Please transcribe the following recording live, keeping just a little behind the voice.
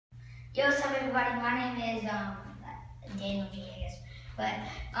Yo, what's up, everybody? My name is Daniel G, I guess. But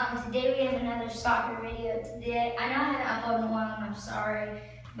today we have another soccer video. Today, I know I haven't uploaded one, I'm sorry,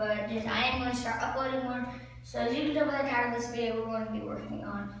 but I am going to start uploading more. So as you can tell by the title of this video, we're going to be working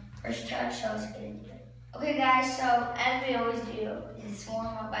on first touch. So let's get into it. Okay, guys. So as we always do, is warm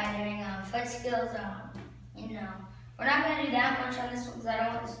up by doing foot skills. We're not going to do that much on this one because I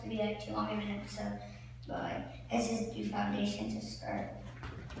don't want this to be like too long of an episode. But let's just do foundation to start.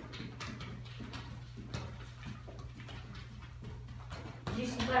 Do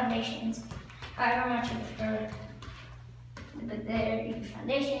some foundations, however much you prefer. But there, you do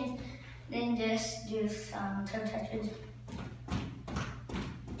foundations, then just do some toe touches.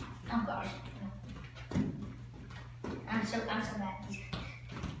 Oh gosh, I'm so bad.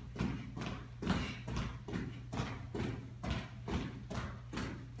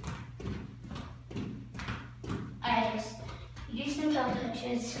 You do some toe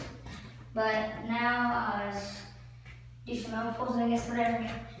touches, but now do some elbow pulls, I guess,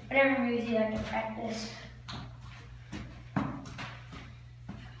 whatever moves you have to practice. I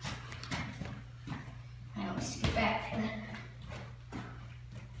always skip back for that.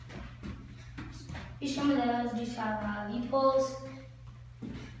 Do some of those, do some V-pulls.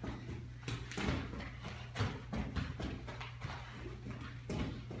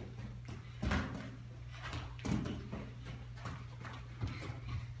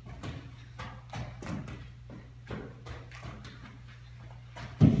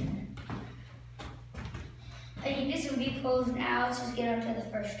 You do some V-pulls now. Let's just get onto the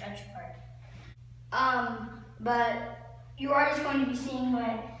first touch part. But you are just going to be seeing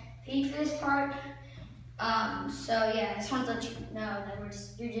my feet for this part. So yeah, I just want to let you know that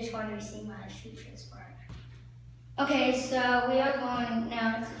you're just going to be seeing my feet for this part. Okay, so we are going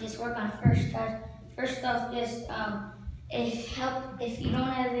now to just work on first touch. First off, just if you don't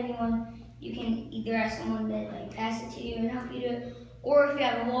have anyone, you can either ask someone to pass it to you and help you do it, or if you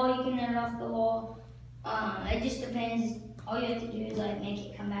have a wall, you can net it off the wall. It just depends. All you have to do is make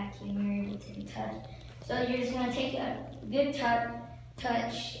it come back to you when you're able to touch. So you're just gonna take a good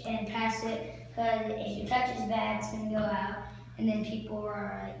touch and pass it, because if your touch is bad, it's gonna go out, and then people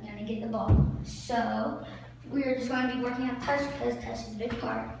are gonna get the ball. So we're just gonna be working on touch because touch is a big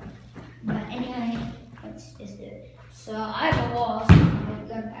part. But anyway, let's just do it. So I have a wall, so I'm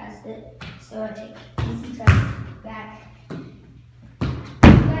gonna pass it. So I take easy touch back. A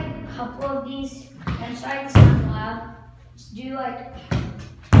couple of these. I'm sorry this sounds loud. Just do a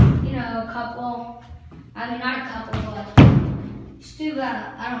couple. Not a couple, but just do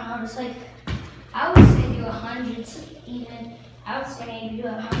about, I don't know, just I would say do 100 even. I would say maybe do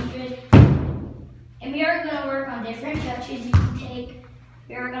 100. And we are going to work on different touches you can take.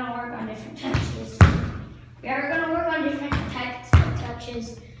 We are going to work on different touches. We are going to work on different types of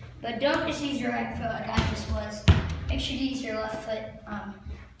touches, but don't just use your right foot like I just was. Make sure to use your left foot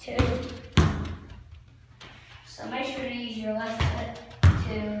too. So make sure to use your left foot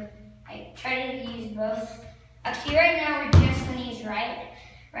to try to use both. Actually, right now we're just going to use right.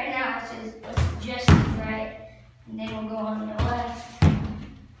 Right now let's just use right, and then we'll go on to the left.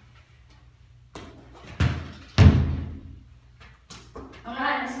 I'm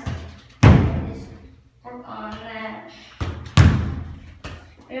not just work on that.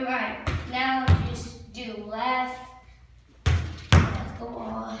 Alright, now just do left. That's the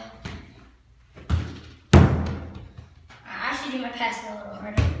wall. I should do my pass a little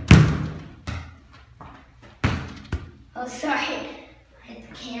harder. Oh, sorry. I hit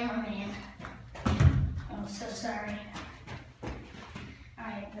the camera, man. I'm so sorry.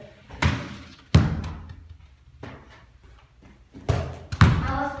 Alright,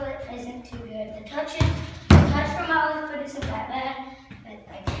 my left foot isn't too good. The touch from my left foot isn't that bad. But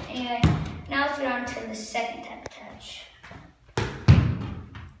anyway, now let's get on to the second type of touch.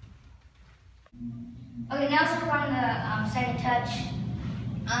 Okay, now let's work on the second touch.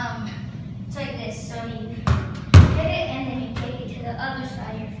 It's like this. So you hit it and then you take it to the other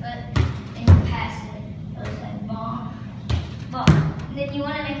side of your foot and you pass it. So it's like ball. And then you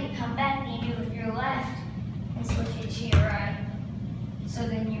want to make it come back, and you do it with your left and switch it to your right. So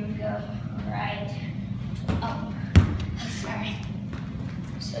then you would go right to up. Oh, sorry.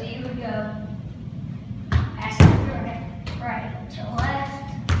 So you would go pass it to right to left.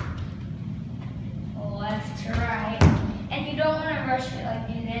 Left to right, and you don't want to rush it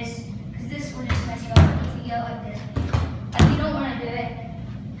do this, because this will just mess you up if you go like this. You don't want to do it,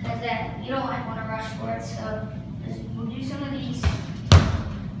 because you don't want to rush for it. So we'll do some of these. Do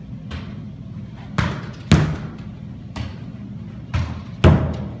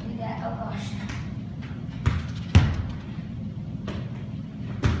that. Oh gosh.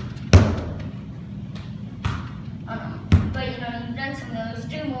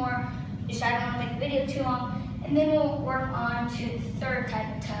 so I don't want to make the video too long. And then we'll work on to the third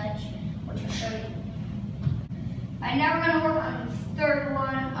type of touch, which I'll show you. Alright, now we're going to work on the third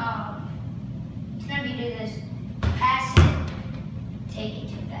one. It's going to be do this. Pass it, take it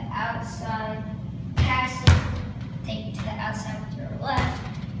to the outside, pass it, take it to the outside with your left,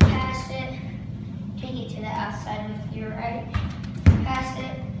 pass it, take it to the outside with your right, pass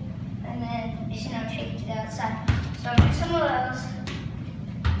it, and then it's going to take it to the outside. So I'll do some of those.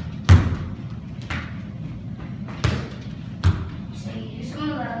 So you do some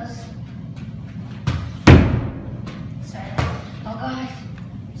of those. Sorry. Oh gosh.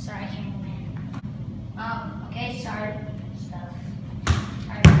 Sorry, cameraman. Okay, sorry. Stuff.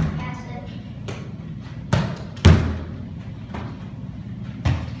 Alright, pass it.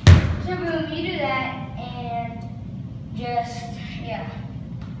 So boom, you do that and just, yeah.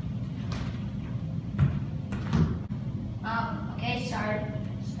 Okay, sorry.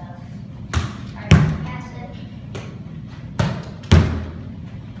 Stuff. Alright, pass it.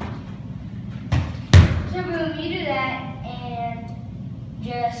 So boom, you do that and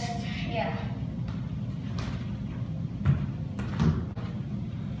just, yeah.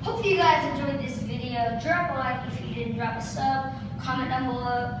 Hope you guys enjoyed this video. Drop a like if you did, drop a sub, comment down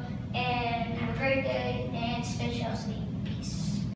below, and have a great day and stay Chelsea.